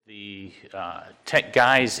the tech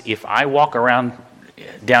guys, if I walk around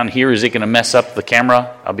down here, is it going to mess up the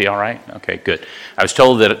camera? I'll be all right? Okay, good. I was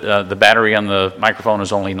told that the battery on the microphone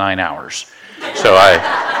is only 9 hours. So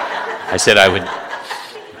I said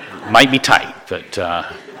might be tight, but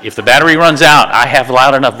if the battery runs out, I have a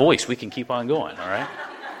loud enough voice. We can keep on going, all right?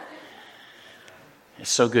 It's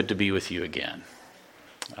so good to be with you again.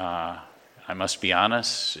 I must be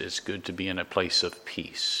honest, it's good to be in a place of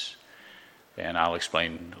peace. And I'll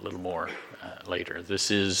explain a little more later.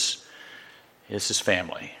 This is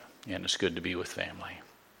family, and it's good to be with family.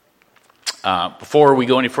 Before we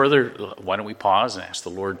go any further, why don't we pause and ask the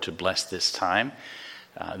Lord to bless this time.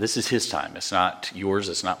 This is His time. It's not yours,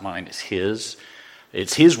 it's not mine, it's His.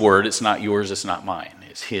 It's His word, it's not yours, it's not mine.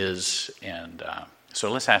 It's His, and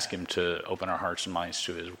so let's ask Him to open our hearts and minds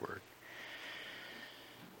to His word.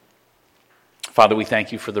 Father, we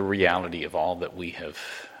thank You for the reality of all that we have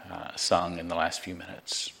sung in the last few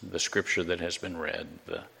minutes, the scripture that has been read,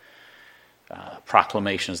 the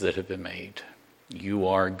proclamations that have been made. You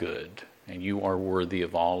are good, and You are worthy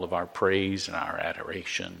of all of our praise and our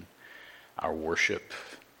adoration, our worship,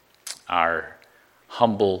 our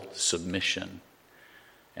humble submission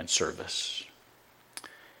and service.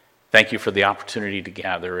 Thank You for the opportunity to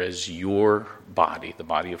gather as Your body, the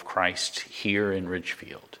body of Christ, here in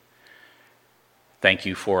Ridgefield. Thank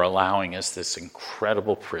You for allowing us this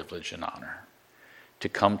incredible privilege and honor to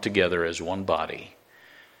come together as one body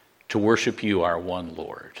to worship You, our one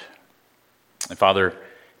Lord. And Father,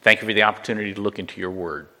 thank You for the opportunity to look into Your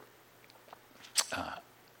word.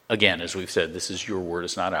 Again, as we've said, this is Your word,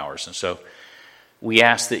 it's not ours. And so we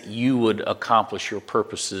ask that You would accomplish Your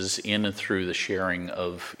purposes in and through the sharing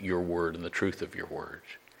of Your word and the truth of Your word.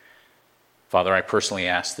 Father, I personally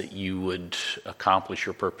ask that You would accomplish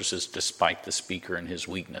Your purposes despite the speaker and his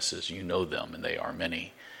weaknesses. You know them, and they are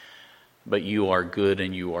many. But You are good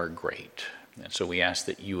and You are great. And so we ask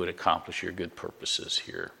that You would accomplish Your good purposes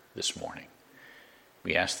here this morning.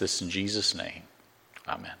 We ask this in Jesus' name.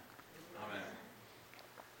 Amen. Amen.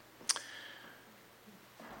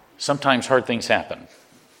 Sometimes hard things happen.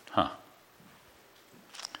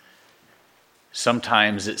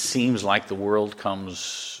 Sometimes it seems like the world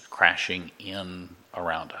comes crashing in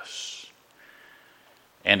around us.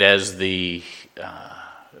 And as the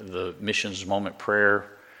Missions Moment prayer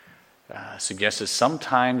suggested,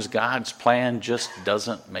 sometimes God's plan just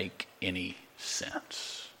doesn't make any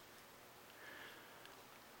sense.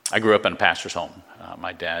 I grew up in a pastor's home.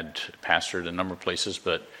 My dad pastored a number of places,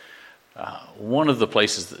 but one of the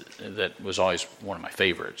places that was always one of my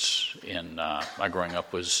favorites in my growing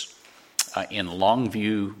up was in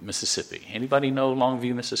Longview, Mississippi. Anybody know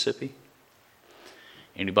Longview, Mississippi?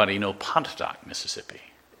 Anybody know Pontotoc, Mississippi?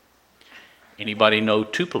 Anybody know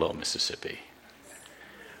Tupelo, Mississippi?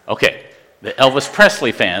 Okay, the Elvis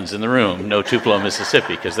Presley fans in the room know Tupelo,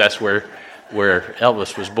 Mississippi, because that's where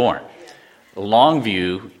Elvis was born.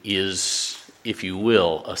 Longview is, if you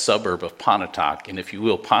will, a suburb of Pontotoc, and if you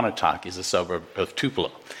will, Pontotoc is a suburb of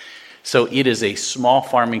Tupelo. So it is a small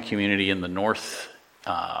farming community in the northeastern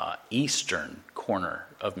corner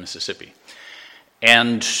of Mississippi.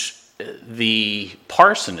 And the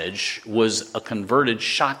parsonage was a converted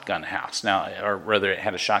shotgun house. Now, or rather, it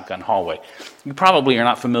had a shotgun hallway. You probably are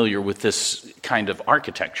not familiar with this kind of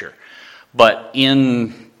architecture, but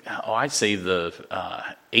in, I'd say the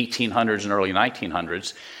 1800s and early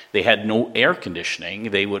 1900s, they had no air conditioning.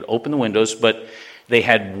 They would open the windows, but they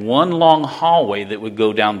had one long hallway that would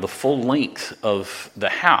go down the full length of the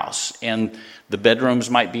house, and the bedrooms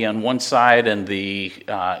might be on one side and the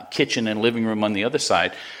kitchen and living room on the other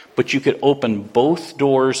side. But you could open both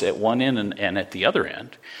doors at one end and at the other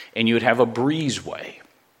end, and you would have a breezeway.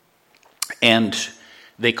 And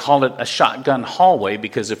they called it a shotgun hallway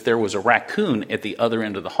because if there was a raccoon at the other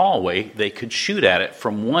end of the hallway, they could shoot at it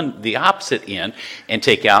from the opposite end and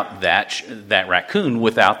take out that raccoon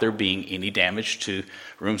without there being any damage to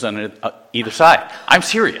rooms on either side. I'm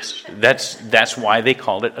serious. That's why they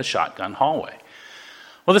called it a shotgun hallway.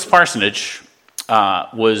 Well, this parsonage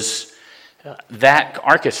was that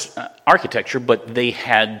architecture, but they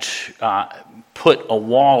had put a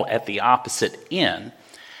wall at the opposite end.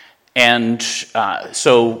 And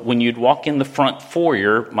so when you'd walk in the front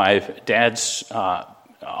foyer, my dad's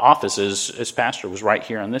office as pastor was right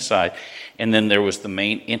here on this side. And then there was the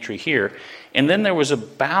main entry here. And then there was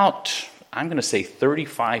about, I'm going to say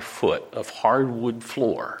 35 foot of hardwood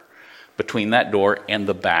floor between that door and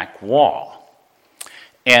the back wall.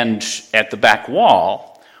 And at the back wall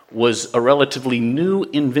was a relatively new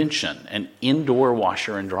invention, an indoor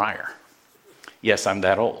washer and dryer. Yes, I'm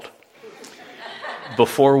that old.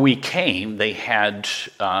 Before we came, they had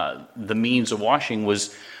the means of washing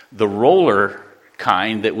was the roller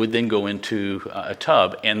kind that would then go into a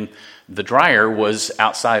tub, and the dryer was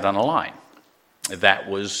outside on a line. That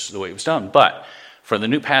was the way it was done. But for the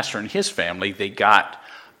new pastor and his family, they got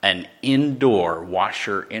an indoor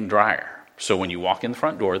washer and dryer. So when you walk in the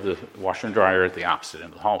front door, the washer and dryer are at the opposite end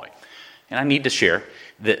of the hallway. And I need to share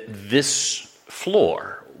that this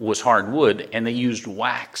floor was hardwood, and they used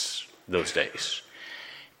wax those days.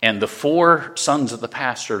 And the 4 sons of the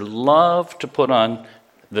pastor loved to put on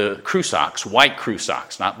the crew socks, white crew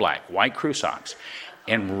socks, not black, white crew socks,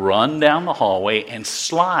 and run down the hallway and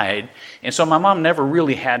slide. And so my mom never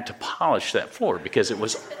really had to polish that floor because it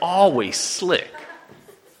was always slick.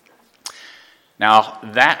 Now,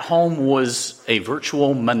 that home was a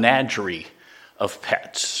virtual menagerie of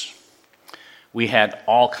pets. We had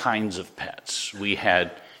all kinds of pets. We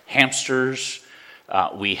had hamsters.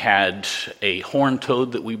 We had a horned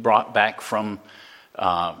toad that we brought back from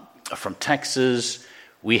Texas.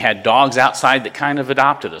 We had dogs outside that kind of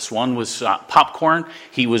adopted us. One was Popcorn.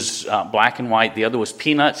 He was black and white. The other was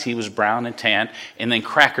Peanuts. He was brown and tan. And then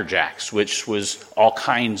Cracker Jacks, which was all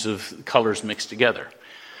kinds of colors mixed together.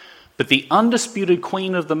 But the undisputed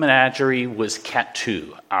queen of the menagerie was Cat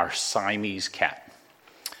 2, our Siamese cat.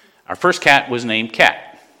 Our first cat was named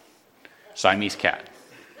Cat, Siamese cat.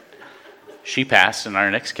 She passed, and our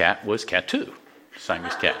next cat was Cat 2,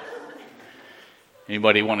 Siamese cat.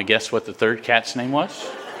 Anybody want to guess what the third cat's name was?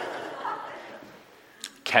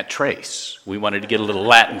 Cat Trace. We wanted to get a little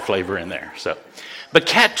Latin flavor in there. But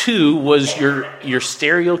Cat 2 was your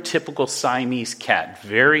stereotypical Siamese cat.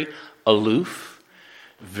 Very aloof,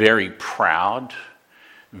 very proud,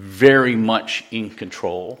 very much in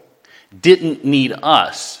control. Didn't need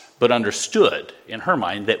us, but understood in her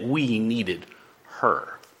mind that we needed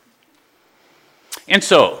her. And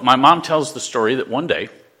so my mom tells the story that one day,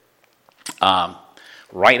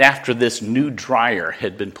 right after this new dryer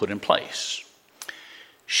had been put in place,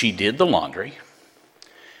 she did the laundry.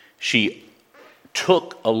 She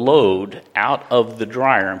took a load out of the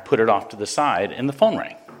dryer and put it off to the side, and the phone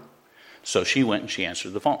rang. So she went and she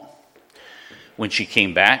answered the phone. When she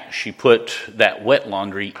came back, she put that wet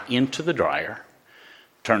laundry into the dryer,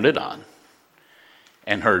 turned it on,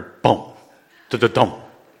 and heard boom, da-da-dum,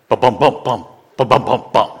 ba-bum, bum, bum, ba-bum, bum,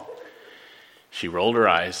 bum. She rolled her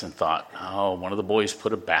eyes and thought, oh, one of the boys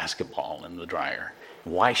put a basketball in the dryer.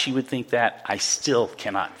 Why she would think that, I still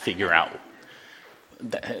cannot figure out.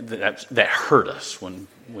 That hurt us when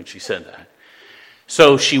she said that.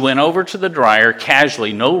 So she went over to the dryer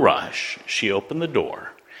casually, no rush. She opened the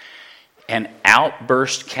door, and out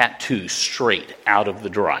burst Cat 2 straight out of the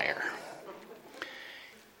dryer.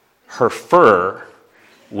 Her fur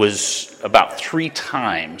was about 3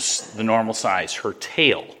 times the normal size. Her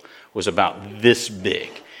tail was about this big.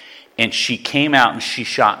 And she came out and she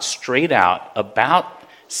shot straight out about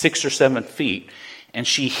 6 or 7 feet, and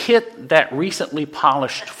she hit that recently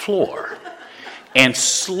polished floor and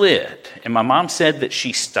slid. And my mom said that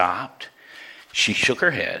she stopped, she shook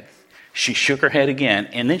her head, she shook her head again,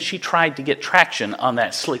 and then she tried to get traction on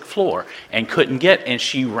that slick floor and couldn't get, and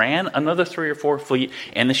she ran another 3 or 4 feet,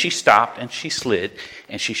 and then she stopped and she slid,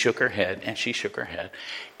 and she shook her head and she shook her head.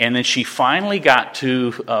 And then she finally got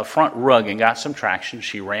to a front rug and got some traction.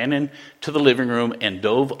 She ran into the living room and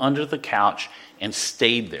dove under the couch and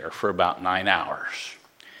stayed there for about 9 hours.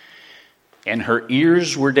 And her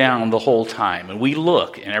ears were down the whole time. And we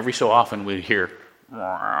look, and every so often we'd hear,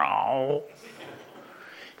 meow.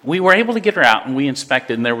 We were able to get her out, and we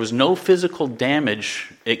inspected, and there was no physical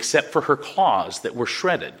damage except for her claws that were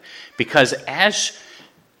shredded. Because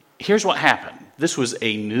here's what happened. This was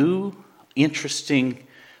a new, interesting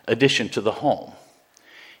addition to the home.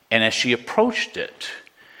 And as she approached it,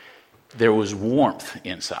 there was warmth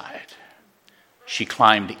inside. She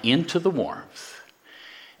climbed into the warmth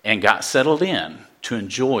and got settled in to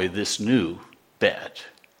enjoy this new bed.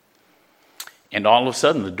 And all of a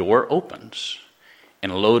sudden, the door opens,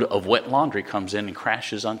 and a load of wet laundry comes in and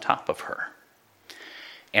crashes on top of her.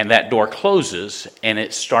 And that door closes, and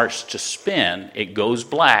it starts to spin. It goes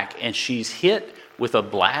black, and she's hit with a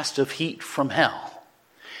blast of heat from hell.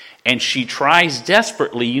 And she tries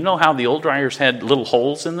desperately. You know how the old dryers had little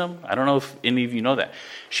holes in them? I don't know if any of you know that.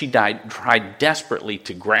 She tried desperately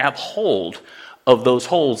to grab hold of those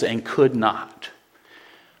holes and could not.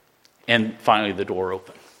 And finally the door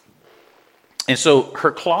opened. And so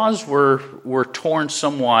her claws were torn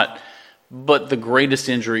somewhat, but the greatest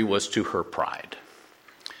injury was to her pride.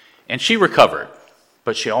 And she recovered,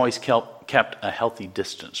 but she always kept a healthy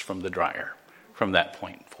distance from the dryer from that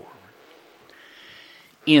point forward.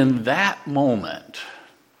 In that moment,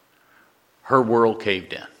 her world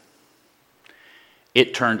caved in.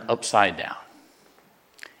 It turned upside down.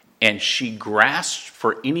 And she grasped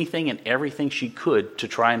for anything and everything she could to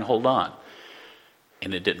try and hold on.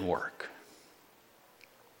 And it didn't work.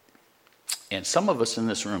 And some of us in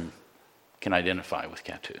this room can identify with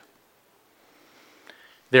Katu.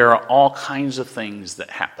 There are all kinds of things that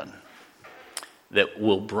happen that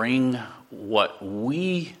will bring what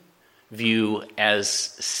we view as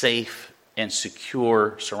safe and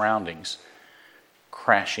secure surroundings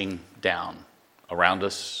crashing down around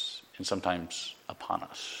us and sometimes upon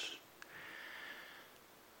us.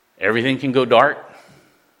 Everything can go dark.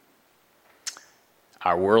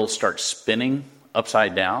 Our world starts spinning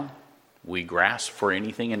upside down. We grasp for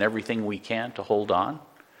anything and everything we can to hold on.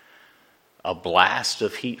 A blast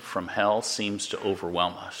of heat from hell seems to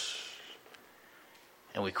overwhelm us.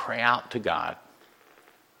 And we cry out to God,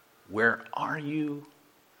 where are you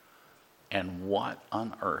and what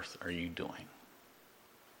on earth are you doing?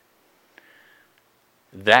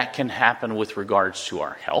 That can happen with regards to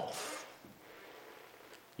our health.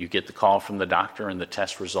 You get the call from the doctor and the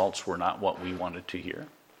test results were not what we wanted to hear.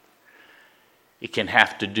 It can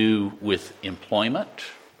have to do with employment.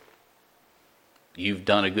 You've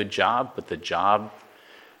done a good job, but the job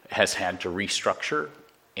has had to restructure,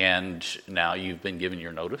 and now you've been given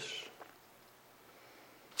your notice.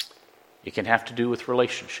 It can have to do with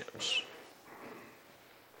relationships.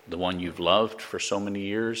 The one you've loved for so many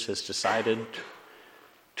years has decided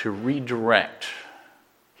to redirect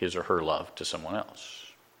his or her love to someone else.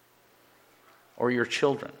 Or your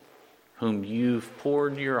children, whom you've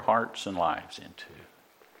poured your hearts and lives into,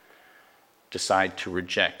 decide to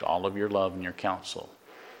reject all of your love and your counsel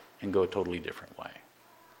and go a totally different way.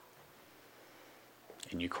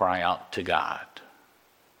 And you cry out to God,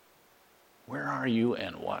 where are you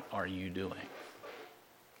and what are you doing?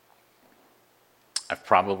 I've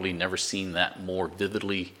probably never seen that more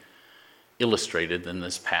vividly illustrated than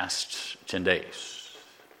this past 10 days.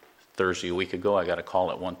 Thursday, a week ago, I got a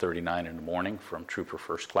call at 1:39 in the morning from Trooper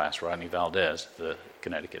First Class Rodney Valdez, the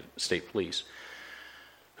Connecticut State Police,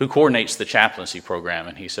 who coordinates the chaplaincy program.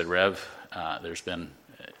 And he said, Rev,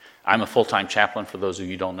 I'm a full-time chaplain, for those of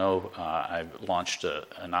you who don't know. I launched a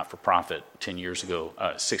not-for-profit 7 years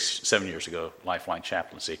ago, Lifeline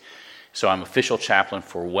Chaplaincy. So I'm official chaplain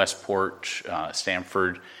for Westport,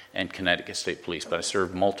 Stamford, and Connecticut State Police, but I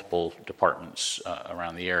serve multiple departments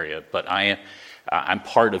around the area. But I'm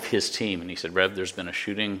part of his team, and he said, Rev, there's been a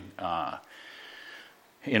shooting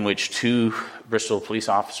in which 2 Bristol police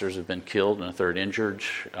officers have been killed and a third injured.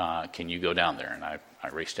 Can you go down there? And I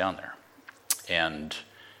raced down there. And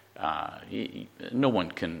no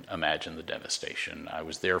one can imagine the devastation. I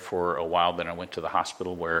was there for a while, then I went to the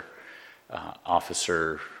hospital where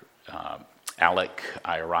Officer Alec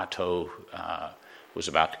Iarato was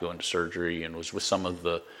about to go into surgery and was with some of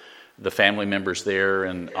the family members there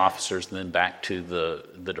and officers, and then back to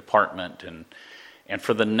the department. And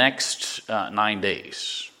for the next 9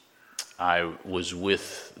 days, I was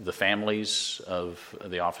with the families of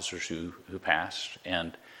the officers who passed,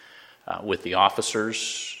 and with the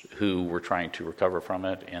officers who were trying to recover from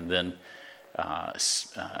it, and then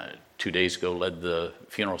 2 days ago led the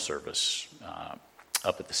funeral service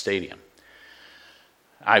up at the stadium.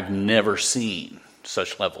 I've never seen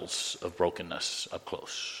such levels of brokenness up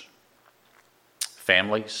close.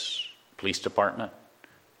 Families, police department,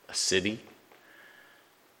 a city,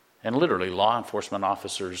 and literally law enforcement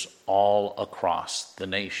officers all across the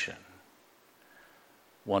nation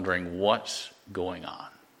wondering what's going on.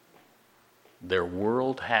 Their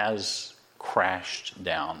world has crashed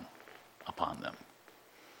down upon them.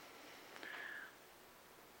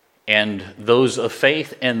 And those of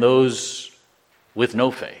faith and those with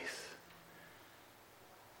no faith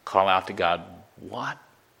call out to God, what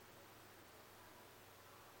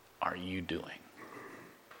are you doing?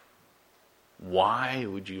 Why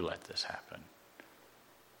would you let this happen?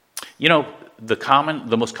 You know,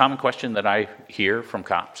 the most common question that I hear from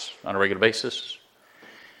cops on a regular basis,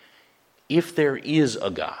 if there is a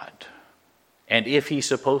God, and if he's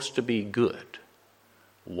supposed to be good,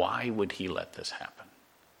 why would he let this happen?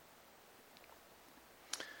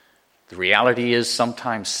 The reality is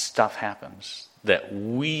sometimes stuff happens that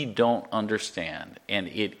we don't understand, and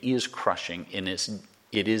it is crushing, and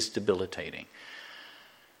it is debilitating.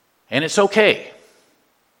 And it's okay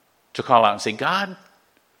to call out and say, God,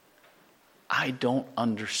 I don't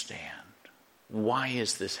understand. Why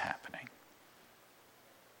is this happening?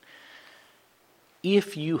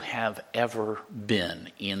 If you have ever been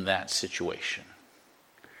in that situation,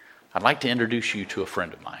 I'd like to introduce you to a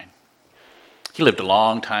friend of mine. He lived a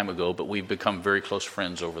long time ago, but we've become very close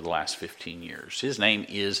friends over the last 15 years. His name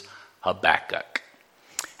is Habakkuk.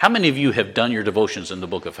 How many of you have done your devotions in the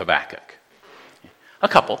book of Habakkuk? A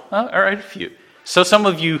couple, all right, a few. So some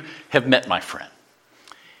of you have met my friend.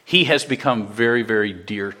 He has become very, very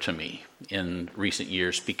dear to me in recent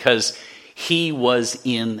years because he was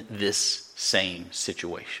in this same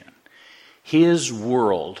situation. His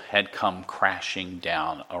world had come crashing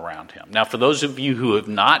down around him. Now, for those of you who have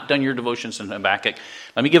not done your devotions in Habakkuk,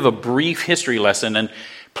 let me give a brief history lesson, and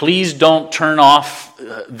please don't turn off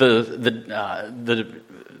the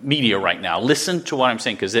media right now. Listen to what I'm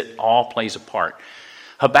saying, because it all plays a part.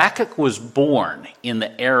 Habakkuk was born in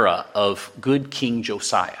the era of good King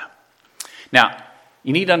Josiah. Now,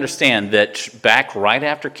 you need to understand that back right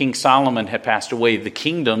after King Solomon had passed away, the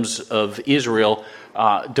kingdoms of Israel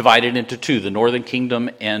divided into two, the northern kingdom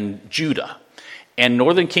and Judah. And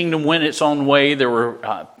northern kingdom went its own way. There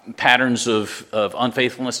were patterns of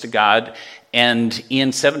unfaithfulness to God. And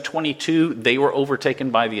in 722, they were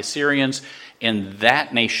overtaken by the Assyrians, and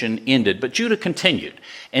that nation ended. But Judah continued.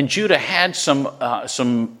 And Judah had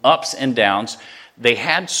some ups and downs. They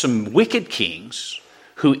had some wicked kings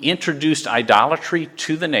who introduced idolatry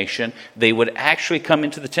to the nation. They would actually come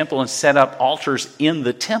into the temple and set up altars in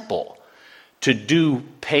the temple to do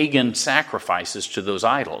pagan sacrifices to those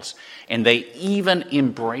idols. And they even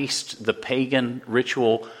embraced the pagan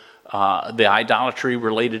ritual, the idolatry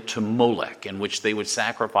related to Molech, in which they would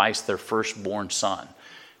sacrifice their firstborn son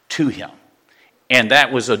to him. And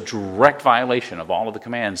that was a direct violation of all of the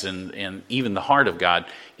commands and even the heart of God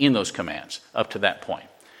in those commands up to that point.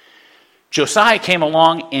 Josiah came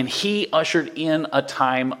along and he ushered in a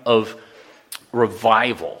time of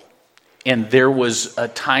revival. And there was a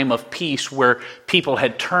time of peace where people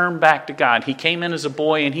had turned back to God. He came in as a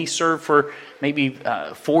boy and he served for maybe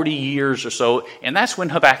 40 years or so. And that's when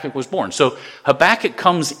Habakkuk was born. So Habakkuk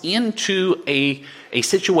comes into a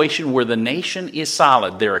situation where the nation is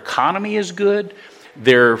solid. Their economy is good.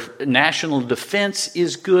 Their national defense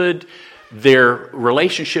is good. Their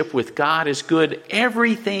relationship with God is good.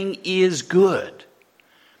 Everything is good.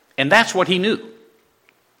 And that's what he knew.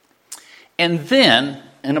 And then,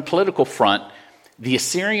 in a political front, the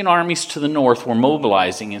Assyrian armies to the north were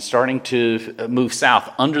mobilizing and starting to move south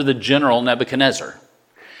under the general Nebuchadnezzar.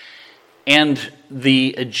 And the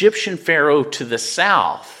Egyptian pharaoh to the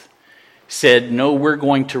south said, no, we're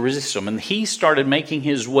going to resist them. And he started making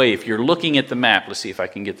his way. If you're looking at the map, let's see if I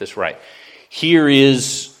can get this right. Here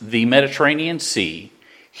is the Mediterranean Sea.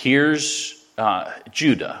 Here's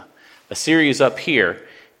Judah. Assyria's up here.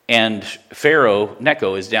 And Pharaoh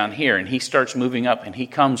Necho is down here. And he starts moving up. And he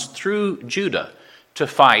comes through Judah to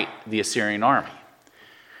fight the Assyrian army.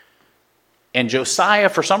 And Josiah,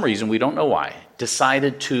 for some reason, we don't know why,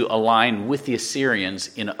 decided to align with the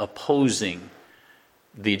Assyrians in opposing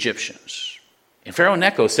the Egyptians. And Pharaoh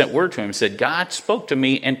Necho sent word to him and said, God spoke to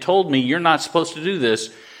me and told me you're not supposed to do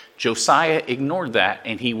this. Josiah ignored that,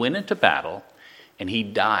 and he went into battle, and he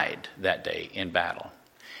died that day in battle.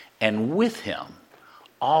 And with him,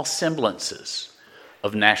 all semblances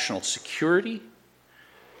of national security,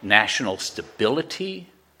 national stability,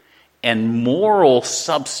 and moral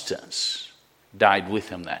substance died with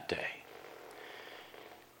him that day.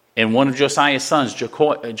 And one of Josiah's sons,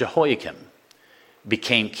 Jehoiakim,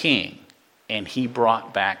 became king, and he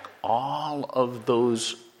brought back all of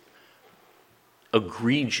those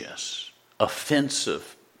egregious,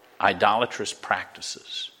 offensive, idolatrous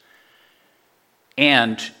practices.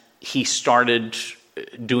 And he started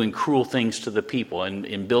doing cruel things to the people. And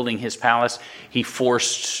in building his palace, he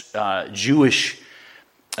forced Jewish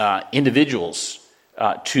individuals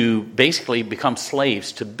to basically become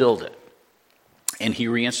slaves to build it. And he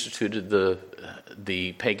reinstituted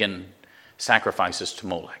the pagan sacrifices to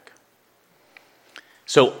Molech.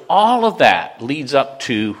 So all of that leads up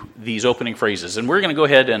to these opening phrases. And we're going to go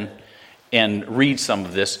ahead and read some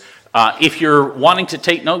of this. If you're wanting to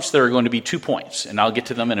take notes, there are going to be 2 points, and I'll get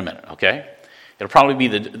to them in a minute, okay? It'll probably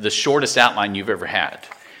be the shortest outline you've ever had.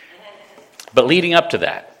 But leading up to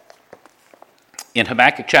that, in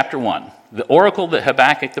Habakkuk chapter 1, the oracle that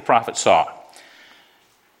Habakkuk the prophet saw.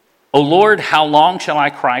 O Lord, how long shall I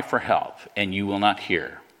cry for help, and you will not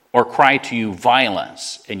hear? Or cry to you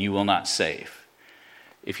violence, and you will not save?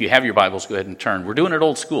 If you have your Bibles, go ahead and turn. We're doing it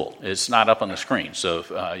old school. It's not up on the screen,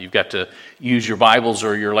 so you've got to use your Bibles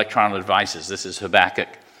or your electronic devices. This is Habakkuk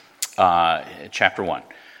chapter 1.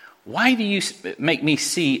 Why do you make me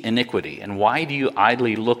see iniquity, and why do you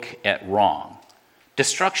idly look at wrong?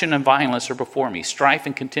 Destruction and violence are before me. Strife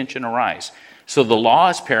and contention arise. So the law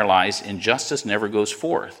is paralyzed, and justice never goes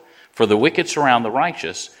forth. For the wicked surround the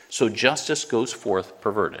righteous, so justice goes forth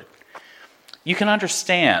perverted. You can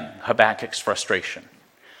understand Habakkuk's frustration.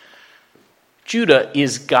 Judah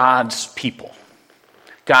is God's people.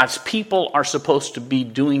 God's people are supposed to be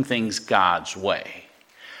doing things God's way.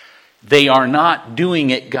 They are not doing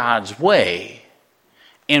it God's way.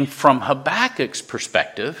 And from Habakkuk's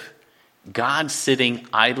perspective, God's sitting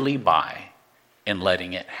idly by and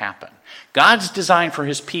letting it happen. God's design for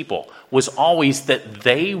his people was always that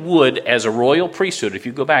they would, as a royal priesthood, if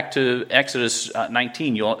you go back to Exodus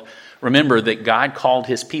 19, you'll remember that God called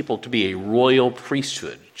his people to be a royal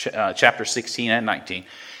priesthood, chapter 16 and 19.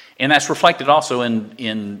 And that's reflected also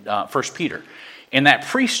in 1 Peter. And that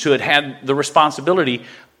priesthood had the responsibility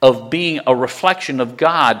of being a reflection of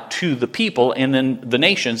God to the people and then the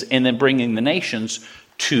nations, and then bringing the nations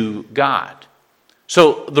to God.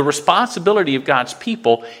 So the responsibility of God's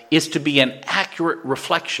people is to be an accurate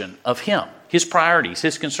reflection of him, his priorities,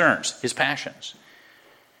 his concerns, his passions.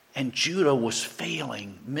 And Judah was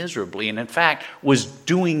failing miserably, and in fact was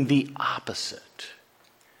doing the opposite.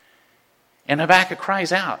 And Habakkuk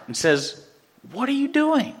cries out and says, "What are you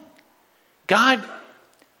doing? God,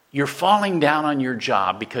 you're falling down on your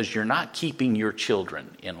job because you're not keeping your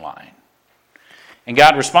children in line." And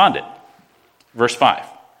God responded, verse 5.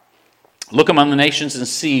 "Look among the nations and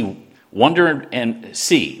see, wonder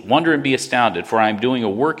and be astounded, for I am doing a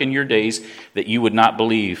work in your days that you would not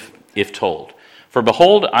believe if told. For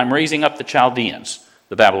behold, I'm raising up the Chaldeans,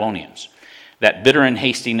 the Babylonians, that bitter and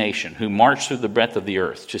hasty nation, who march through the breadth of the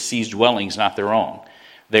earth to seize dwellings not their own.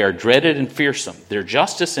 They are dreaded and fearsome. Their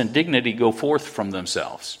justice and dignity go forth from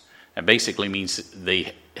themselves." That basically means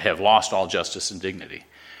they have lost all justice and dignity.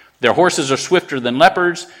 "Their horses are swifter than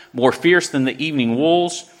leopards, more fierce than the evening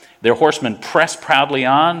wolves. Their horsemen press proudly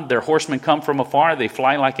on. Their horsemen come from afar. They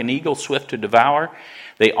fly like an eagle, swift to devour.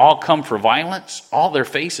 They all come for violence. All their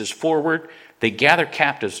faces forward. They gather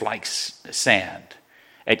captives like sand.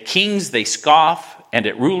 At kings they scoff, and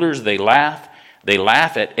at rulers they laugh. They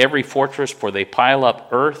laugh at every fortress, for they pile up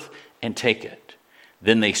earth and take it.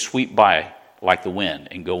 Then they sweep by like the wind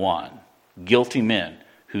and go on. Guilty men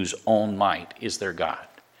whose own might is their God."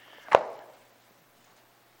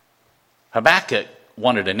 Habakkuk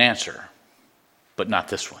wanted an answer, but not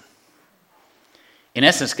this one. In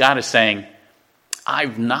essence, God is saying,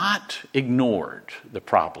 I've not ignored the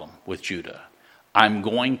problem with Judah. I'm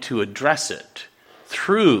going to address it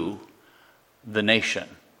through the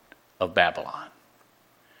nation of Babylon.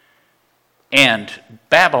 And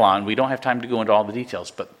Babylon, we don't have time to go into all the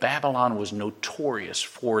details, but Babylon was notorious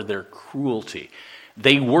for their cruelty.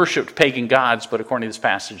 They worshipped pagan gods, but according to this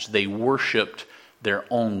passage, they worshipped their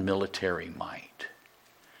own military might.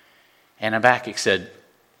 And Habakkuk said,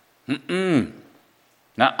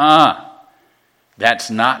 nuh-uh.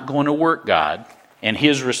 That's not going to work, God. And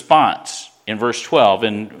his response in verse 12,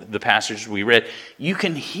 in the passage we read, you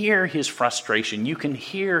can hear his frustration. You can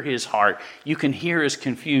hear his heart. You can hear his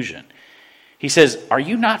confusion. He says, "Are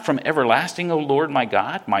you not from everlasting, O Lord my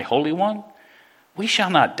God, my Holy One? We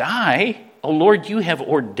shall not die. O Lord, you have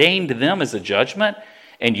ordained them as a judgment,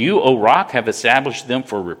 and you, O Rock, have established them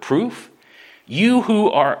for reproof. You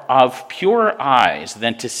who are of purer eyes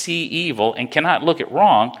than to see evil and cannot look at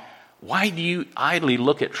wrong, why do you idly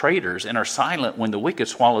look at traitors and are silent when the wicked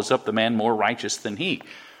swallows up the man more righteous than he?"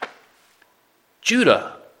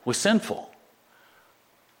 Judah was sinful,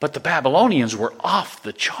 but the Babylonians were off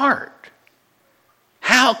the chart.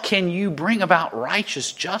 How can you bring about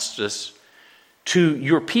righteous justice to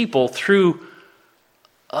your people through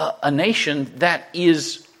a nation that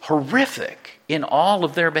is horrific in all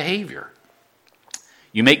of their behavior?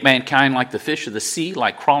 You make mankind like the fish of the sea,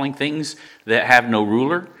 like crawling things that have no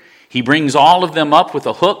ruler. He brings all of them up with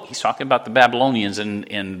a hook. He's talking about the Babylonians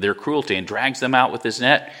and their cruelty, and drags them out with his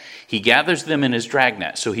net. He gathers them in his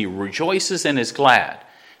dragnet, so he rejoices and is glad.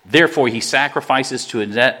 Therefore he sacrifices to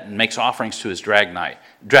his net and makes offerings to his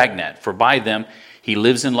dragnet, for by them he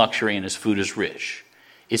lives in luxury and his food is rich.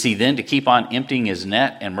 Is he then to keep on emptying his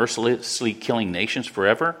net and mercilessly killing nations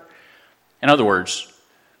forever? In other words,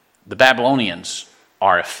 the Babylonians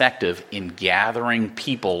are effective in gathering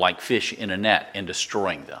people like fish in a net and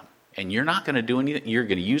destroying them. And you're not going to do anything. You're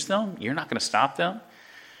going to use them. You're not going to stop them.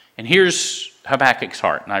 And here's Habakkuk's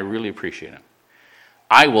heart, and I really appreciate him.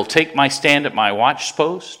 "I will take my stand at my watch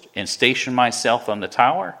post and station myself on the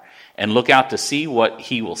tower and look out to see what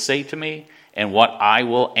he will say to me and what I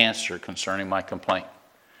will answer concerning my complaint."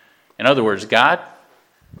 In other words, God,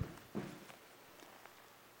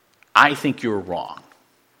 I think you're wrong.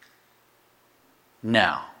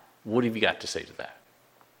 Now, what have you got to say to that?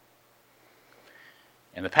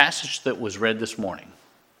 And the passage that was read this morning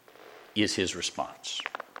is his response.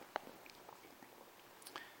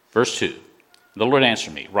 Verse 2. "The Lord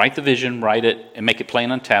answered me, write the vision, write it, and make it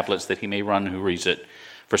plain on tablets that he may run who reads it.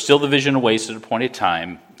 For still the vision awaits at appointed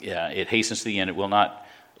time. It hastens to the end, it will not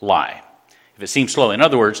lie. If it seems slow." In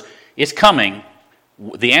other words, it's coming.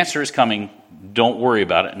 The answer is coming. Don't worry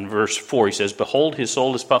about it. In verse 4, he says, behold, his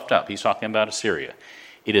soul is puffed up. He's talking about Assyria.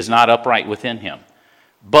 It is not upright within him.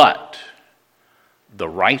 But the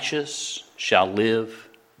righteous shall live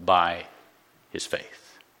by his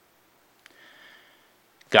faith.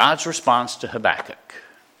 God's response to Habakkuk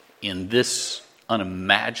in this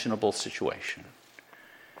unimaginable situation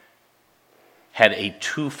had a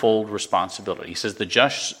twofold responsibility. He says, the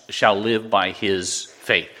just shall live by his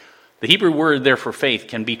faith. The Hebrew word there for faith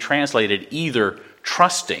can be translated either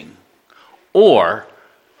trusting or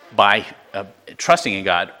by trusting in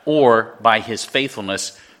God, or by his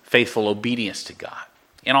faithfulness, faithful obedience to God.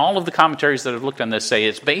 And all of the commentaries that have looked on this say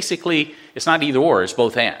it's not either or, it's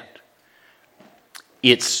both and.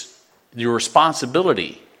 It's your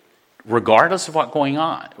responsibility, regardless of what's going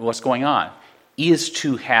on, is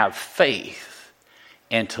to have faith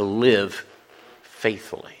and to live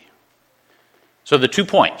faithfully. So the 2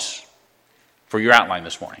 points for your outline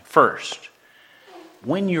this morning. First,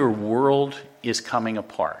 when your world is coming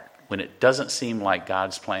apart, when it doesn't seem like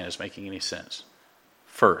God's plan is making any sense,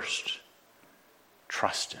 first,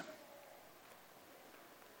 trust him.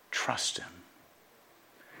 Trust him.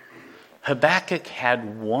 Habakkuk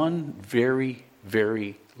had one very,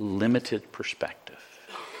 very limited perspective.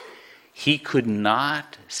 He could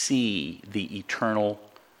not see the eternal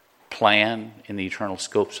plan and the eternal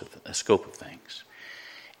scope of things.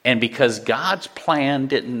 And because God's plan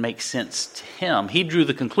didn't make sense to him, he drew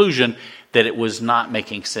the conclusion that it was not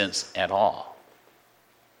making sense at all.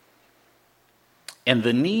 And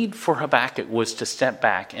the need for Habakkuk was to step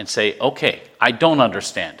back and say, okay, I don't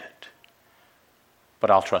understand it, but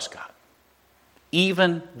I'll trust God.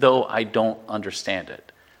 Even though I don't understand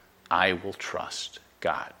it, I will trust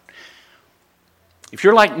God. If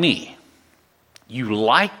you're like me, you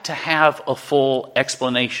like to have a full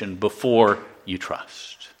explanation before you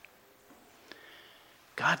trust.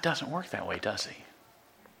 God doesn't work that way, does he?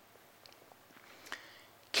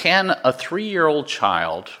 Can a 3-year-old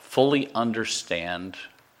child fully understand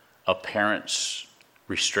a parent's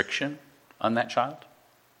restriction on that child?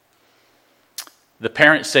 The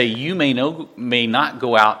parents say, you may not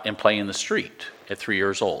go out and play in the street at 3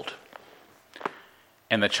 years old.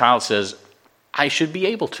 And the child says, I should be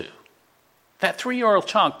able to. That 3-year-old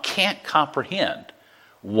child can't comprehend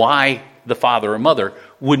why the father or mother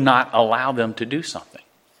would not allow them to do something.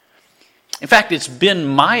 In fact, it's been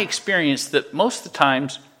my experience that most of the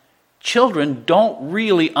times children don't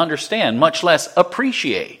really understand, much less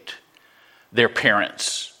appreciate, their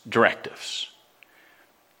parents' directives.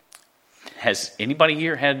 Has anybody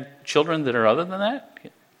here had children that are other than that?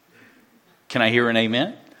 Can I hear an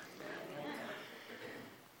amen?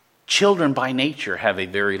 Children by nature have a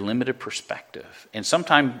very limited perspective. And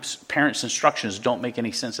sometimes parents' instructions don't make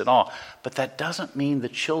any sense at all. But that doesn't mean the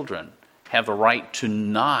children have a right to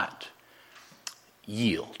not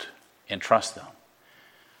yield and trust them.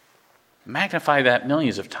 Magnify that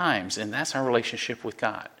millions of times, and that's our relationship with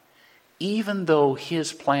God. Even though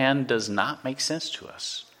his plan does not make sense to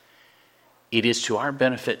us, it is to our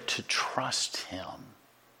benefit to trust him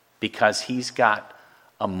because he's got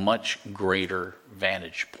a much greater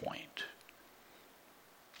vantage point.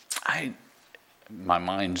 My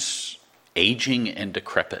mind's aging and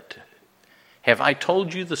decrepit. Have I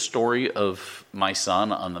told you the story of my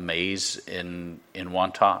son on the maze in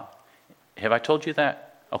Wantagh? Have I told you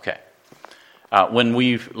that? Okay. When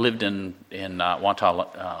we lived in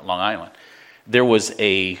Wantagh, Long Island, there was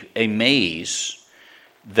a maze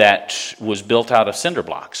that was built out of cinder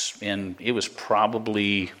blocks, and it was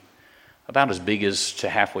probably about as big as to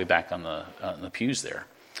halfway back on the pews there.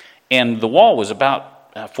 And the wall was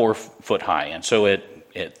about 4 foot high, and so at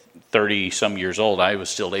 30-some years old, I was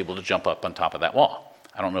still able to jump up on top of that wall.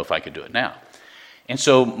 I don't know if I could do it now. And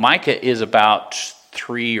so Micah is about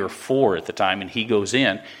 3 or 4 at the time, and he goes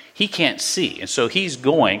in. He can't see, and so he's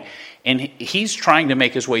going, and he's trying to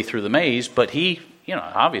make his way through the maze, but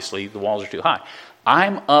obviously the walls are too high.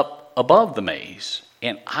 I'm up above the maze,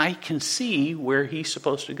 and I can see where he's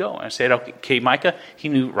supposed to go. And I said, okay, Micah, he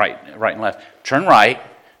knew right and left. Turn right,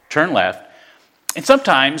 turn left. And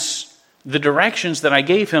sometimes the directions that I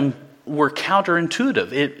gave him were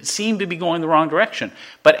counterintuitive. It seemed to be going the wrong direction.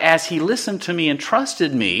 But as he listened to me and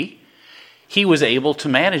trusted me, he was able to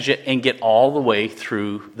manage it and get all the way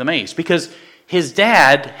through the maze. Because his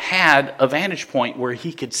dad had a vantage point where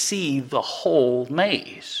he could see the whole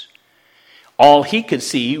maze. All he could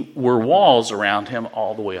see were walls around him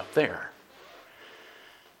all the way up there.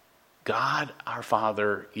 God, our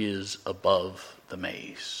Father, is above the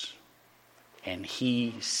maze. And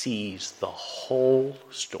he sees the whole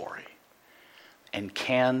story and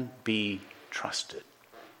can be trusted.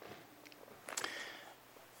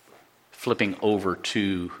 flipping over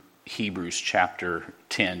to Hebrews chapter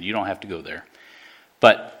 10. You don't have to go there.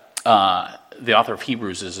 But the author of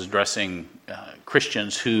Hebrews is addressing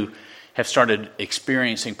Christians who have started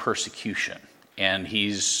experiencing persecution. And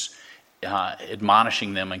he's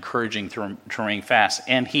admonishing them, encouraging them to remain fast.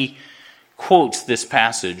 And he quotes this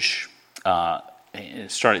passage.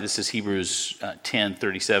 This is Hebrews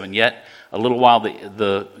 10:37. Yet a little while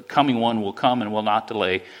the coming one will come and will not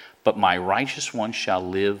delay, but my righteous one shall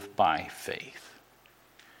live by faith.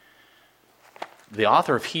 The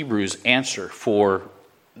author of Hebrews' answer for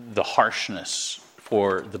the harshness,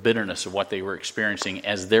 for the bitterness of what they were experiencing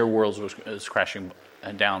as their world was crashing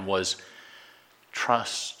down was,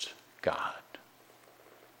 trust God.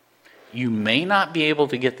 You may not be able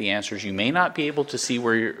to get the answers. You may not be able to see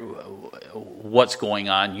what's going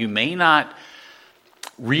on. You may not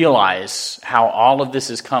realize how all of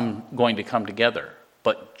this is going to come together,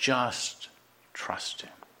 but just trust Him.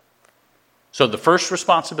 So the first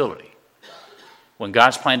responsibility, when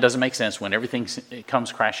God's plan doesn't make sense, when everything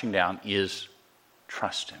comes crashing down, is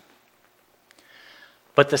trust Him.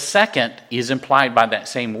 But the second is implied by that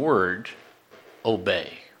same word,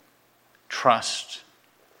 obey. Trust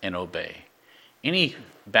and obey. Any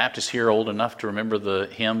Baptists here old enough to remember the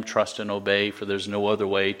hymn, Trust and Obey, for there's no other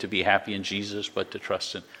way to be happy in Jesus but to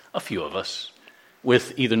trust in? A few of us,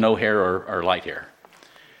 with either no hair or light hair.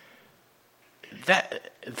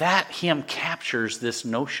 That hymn captures this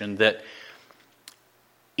notion that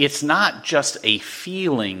it's not just a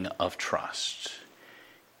feeling of trust.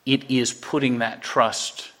 It is putting that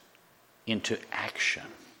trust into action.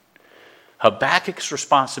 Habakkuk's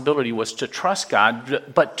responsibility was to trust God,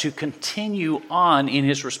 but to continue on in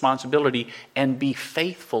his responsibility and be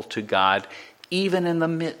faithful to God, even in the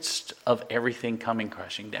midst of everything coming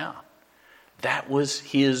crashing down. That was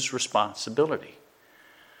his responsibility.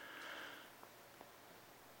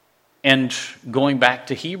 And going back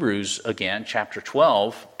to Hebrews again, chapter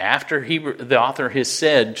 12, after the author has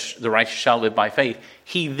said, the righteous shall live by faith,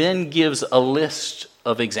 he then gives a list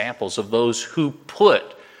of examples of those who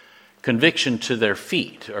put conviction to their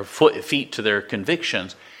feet, or feet to their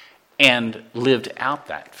convictions, and lived out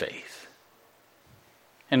that faith.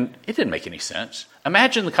 And it didn't make any sense.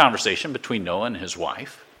 Imagine the conversation between Noah and his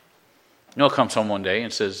wife. Noah comes home one day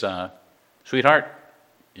and says, sweetheart,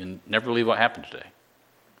 you'll never believe what happened today.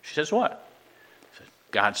 She says, what? He says,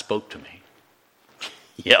 God spoke to me.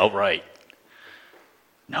 Yeah, right.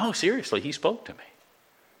 No, seriously, he spoke to me.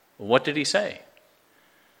 Well, what did he say?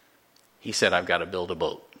 He said, I've got to build a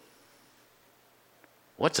boat.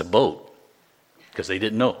 What's a boat? Because they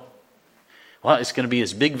didn't know. Well, it's going to be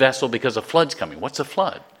this big vessel because a flood's coming. What's a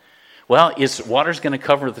flood? Well, water's going to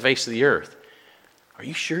cover the face of the earth. Are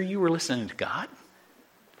you sure you were listening to God?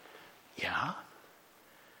 Yeah.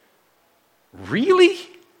 Really?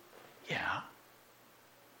 Yeah.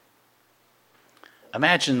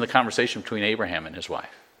 Imagine the conversation between Abraham and his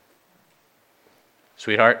wife.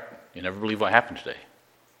 Sweetheart, you never believe what happened today.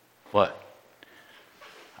 What?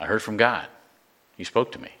 I heard from God. He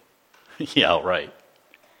spoke to me. Yeah, right.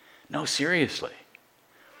 No, seriously.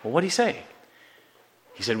 Well, what did he say?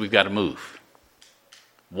 He said, we've got to move.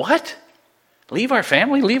 What? Leave our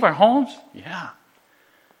family? Leave our homes? Yeah.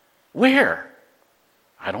 Where?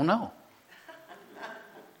 I don't know.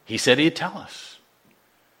 He said he'd tell us.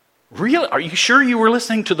 Really? Are you sure you were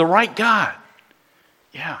listening to the right God?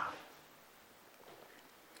 Yeah.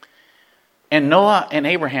 And Noah and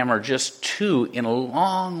Abraham are just two in a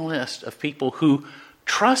long list of people who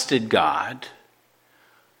trusted God,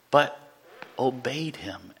 but obeyed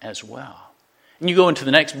him as well. And you go into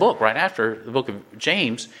the next book, right after the book of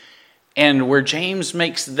James, and where James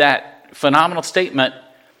makes that phenomenal statement,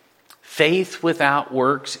 faith without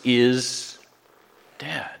works is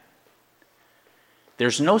dead.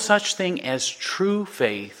 There's no such thing as true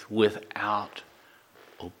faith without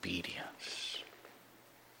obedience.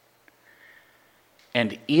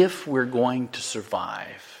 And if we're going to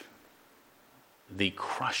survive the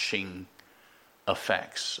crushing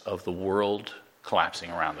effects of the world collapsing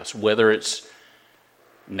around us, whether it's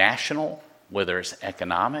national, whether it's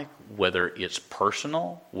economic, whether it's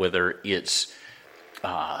personal, whether it's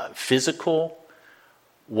physical,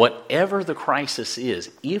 whatever the crisis is,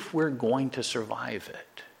 if we're going to survive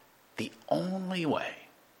it, the only way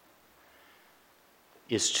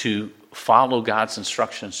is to follow God's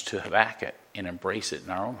instructions to Habakkuk and embrace it in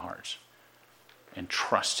our own hearts and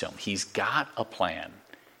trust him. He's got a plan.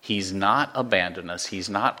 He's not abandoned us. He's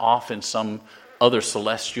not off in some other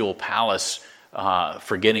celestial palace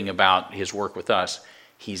forgetting about his work with us.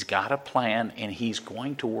 He's got a plan, and he's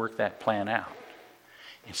going to work that plan out.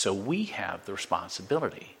 And so we have the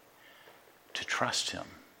responsibility to trust him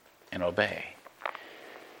and obey.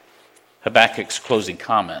 Habakkuk's closing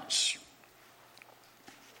comments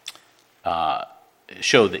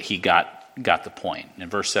show that he got the point. In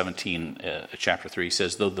verse 17, chapter 3, he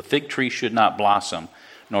says, "Though the fig tree should not blossom,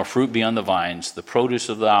 nor fruit be on the vines, the produce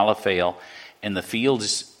of the olive fail, and the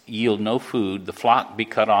fields yield no food, the flock be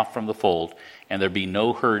cut off from the fold, and there be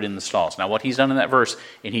no herd in the stalls." Now what he's done in that verse,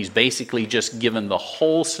 and he's basically just given the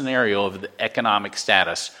whole scenario of the economic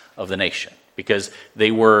status of the nation, because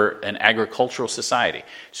they were an agricultural society.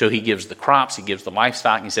 So he gives the crops, he gives the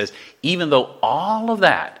livestock, and he says, even though all of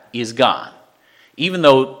that is gone, even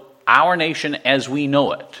though our nation as we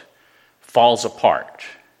know it falls apart,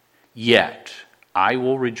 yet I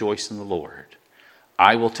will rejoice in the Lord.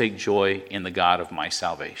 I will take joy in the God of my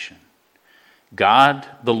salvation. God,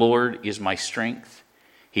 the Lord, is my strength.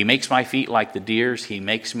 He makes my feet like the deer's. He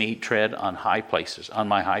makes me tread on high places, on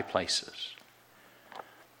my high places.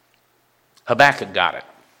 Habakkuk got it.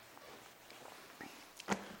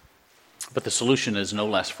 But the solution is no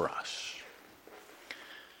less for us.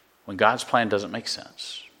 When God's plan doesn't make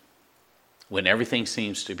sense, when everything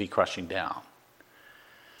seems to be crushing down,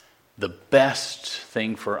 the best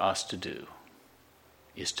thing for us to do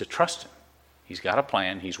is to trust him. He's got a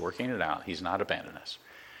plan. He's working it out. He's not abandoned us.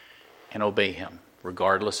 And obey him,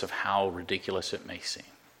 regardless of how ridiculous it may seem.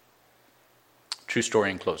 True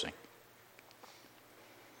story in closing.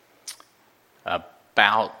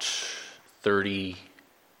 About 30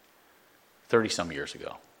 some years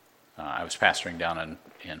ago, I was pastoring down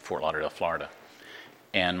in Fort Lauderdale, Florida.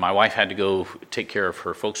 And my wife had to go take care of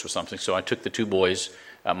her folks with something, so I took the two boys.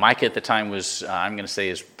 Micah at the time was, I'm going to say,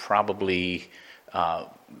 is probably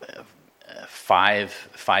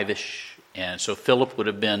five-ish. And so Philip would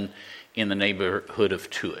have been in the neighborhood of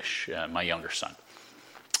 2-ish, my younger son.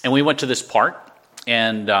 And we went to this park,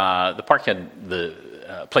 and the park had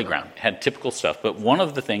the playground, had typical stuff. But one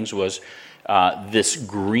of the things was this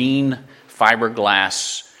green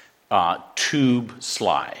fiberglass tube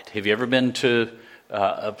slide. Have you ever been to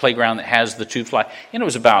a playground that has the tube slide? And it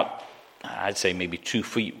was about, I'd say maybe 2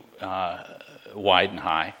 feet wide and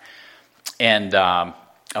high. And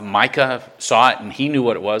Micah saw it, and he knew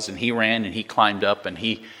what it was, and he ran, and he climbed up, and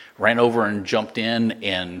he ran over and jumped in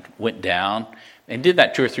and went down, and did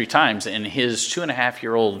that 2 or 3 times. And his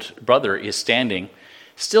 2.5-year-old brother is standing,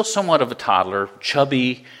 still somewhat of a toddler,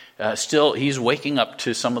 chubby, still he's waking up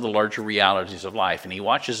to some of the larger realities of life, and he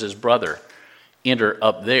watches his brother enter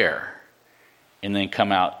up there and then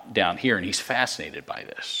come out down here, and he's fascinated by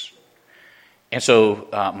this. And so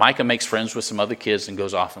Micah makes friends with some other kids and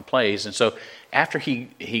goes off and plays. And so after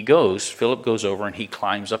he goes, Philip goes over and he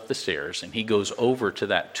climbs up the stairs, and he goes over to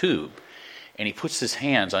that tube, and he puts his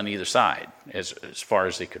hands on either side as far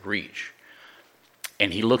as they could reach.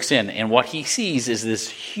 And he looks in, and what he sees is this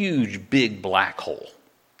huge, big black hole.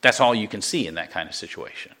 That's all you can see in that kind of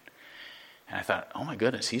situation. And I thought, oh my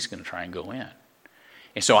goodness, he's going to try and go in.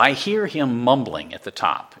 And so I hear him mumbling at the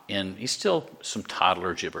top, and he's still some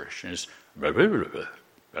toddler gibberish. And,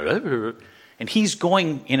 and he's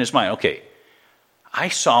going in his mind, okay, I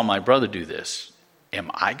saw my brother do this. Am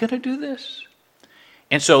I going to do this?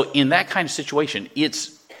 And so in that kind of situation,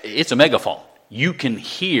 it's a megaphone. You can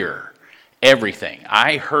hear everything.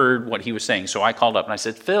 I heard what he was saying, so I called up and I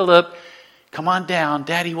said, Philip, come on down.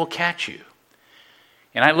 Daddy will catch you.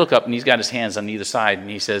 And I look up, and he's got his hands on either side, and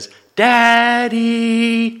he says,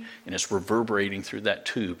 Daddy! And it's reverberating through that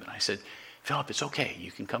tube. And I said, Philip, it's okay.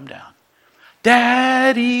 You can come down.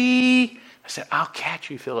 Daddy! I said, I'll catch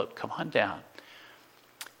you, Philip. Come on down.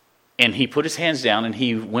 And he put his hands down, and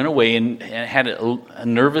he went away and had a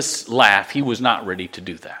nervous laugh. He was not ready to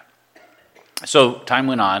do that. So time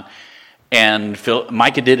went on, and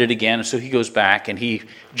Micah did it again, and so he goes back, and he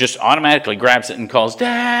just automatically grabs it and calls,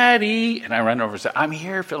 Daddy! And I run over and say, I'm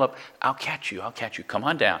here, Philip. I'll catch you. Come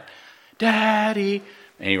on down. Daddy!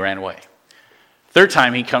 And he ran away. Third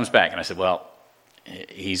time he comes back, and I said, well,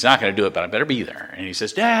 he's not going to do it, but I better be there. And he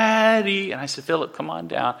says, Daddy! And I said, Philip, come on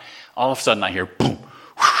down. All of a sudden I hear, boom!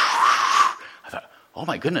 I thought, oh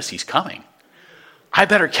my goodness, he's coming. I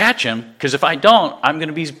better catch him, because if I don't, I'm going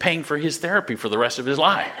to be paying for his therapy for the rest of his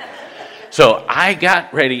life. So I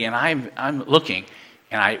got ready, and I'm looking,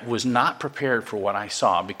 and I was not prepared for what I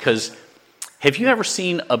saw, because have you ever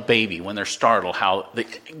seen a baby when they're startled, how they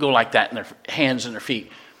go like that in their hands and their feet?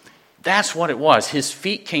 That's what it was. His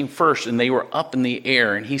feet came first, and they were up in the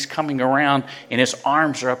air, and he's coming around, and his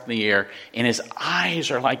arms are up in the air, and his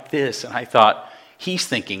eyes are like this. And I thought, he's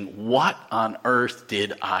thinking, what on earth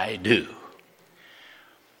did I do?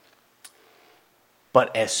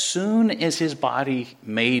 But as soon as his body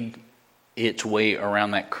made its way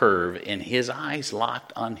around that curve, and his eyes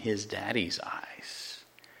locked on his daddy's eyes,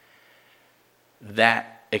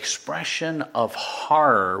 that expression of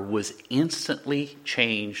horror was instantly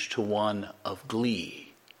changed to one of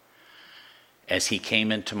glee as he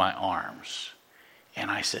came into my arms. And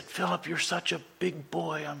I said, "Philip, you're such a big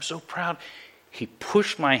boy. I'm so proud." He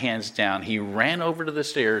pushed my hands down. He ran over to the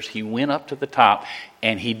stairs. He went up to the top,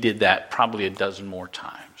 and he did that probably a dozen more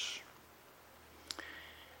times.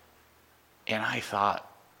 And I thought,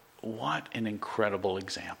 what an incredible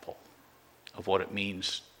example of what it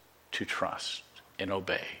means to trust and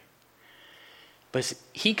obey. But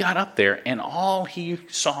he got up there, and all he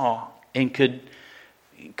saw and could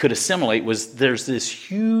assimilate was there's this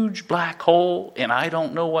huge black hole, and I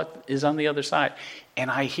don't know what is on the other side.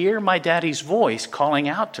 And I hear my daddy's voice calling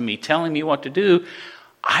out to me, telling me what to do.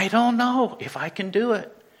 I don't know if I can do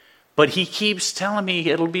it. But he keeps telling me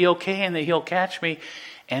it'll be okay and that he'll catch me.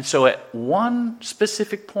 And so at one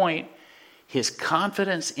specific point, his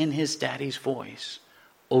confidence in his daddy's voice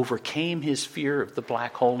overcame his fear of the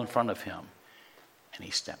black hole in front of him, and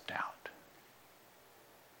he stepped out.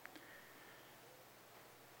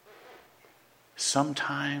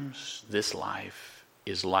 Sometimes this life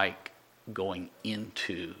is like going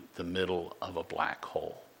into the middle of a black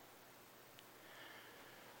hole.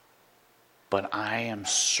 But I am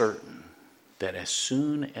certain that as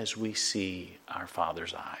soon as we see our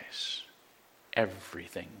Father's eyes,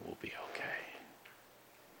 everything will be okay.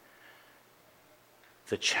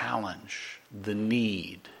 The challenge, the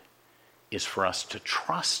need, is for us to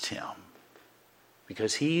trust him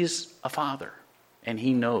because he's a father and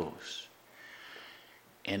he knows,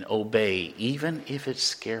 and obey even if it's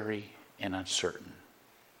scary and uncertain,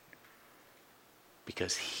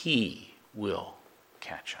 because he will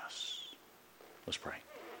catch us. Let's pray.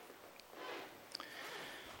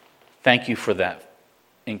 Thank you for that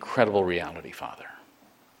incredible reality, Father,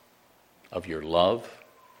 of your love,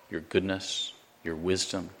 your goodness, your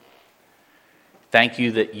wisdom. Thank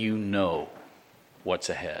you that you know what's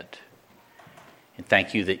ahead. And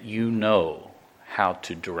thank you that you know how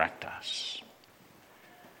to direct us.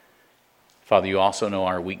 Father, you also know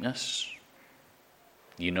our weakness.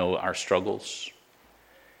 You know our struggles.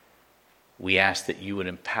 We ask that you would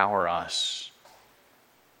empower us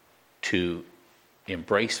to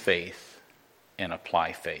embrace faith and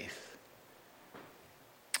apply faith,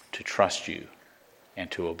 to trust you and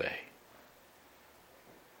to obey.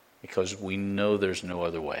 Because we know there's no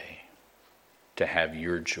other way to have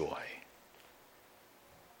your joy.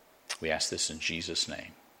 We ask this in Jesus'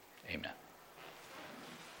 name. Amen.